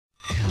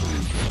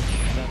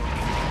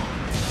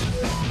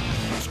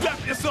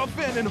Jump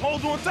in and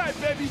hold on tight,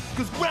 baby,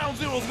 because Ground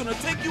Zero's gonna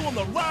take you on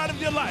the ride of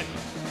your life.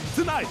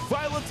 Tonight,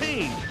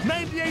 Violetine,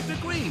 98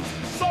 Degrees,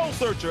 Soul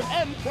Searcher,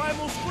 and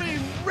Primal Scream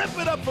rip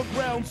it up for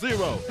Ground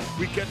Zero.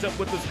 We catch up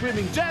with the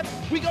Screaming Jets,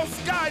 we go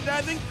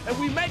skydiving, and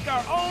we make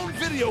our own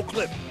video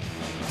clip.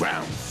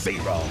 Ground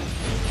Zero.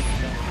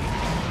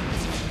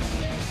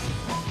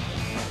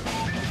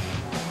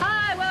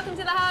 Hi, welcome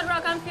to the Hard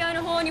Rock. I'm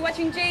Fiona Horne. You're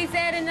watching GZ,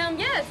 and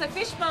yeah, it's a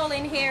fishbowl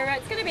in here.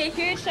 It's going to be a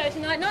huge show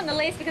tonight, not in the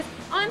least because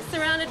I'm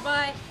surrounded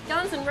by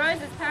Guns N'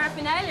 Roses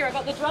paraphernalia. I've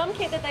got the drum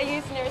kit that they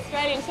used in their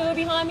Australian tour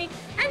behind me,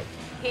 and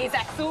here's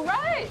Axl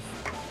Rose.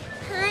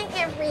 Hi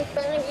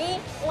everybody,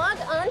 log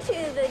on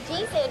to the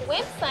GZ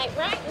website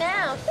right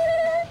now.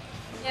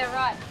 Yeah,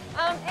 right.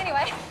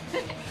 Anyway,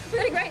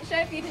 we've got a great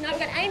show for you tonight.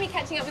 We've got Amy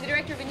catching up with the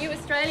director of a new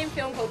Australian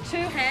film called Two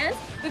Hands.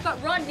 We've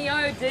got Rodney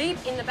O deep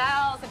in the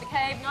bowels of the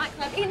Cave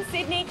nightclub in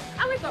Sydney.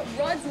 And we've got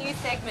Rod's new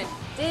segment,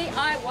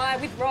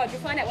 DIY with Rod. You'll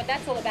find out what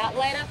that's all about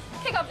later.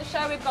 Kick off the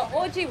show, we've got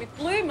Orgy with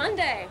Blue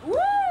Monday. Woo!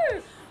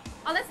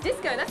 Oh, that's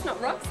disco, that's not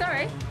rock,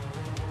 sorry.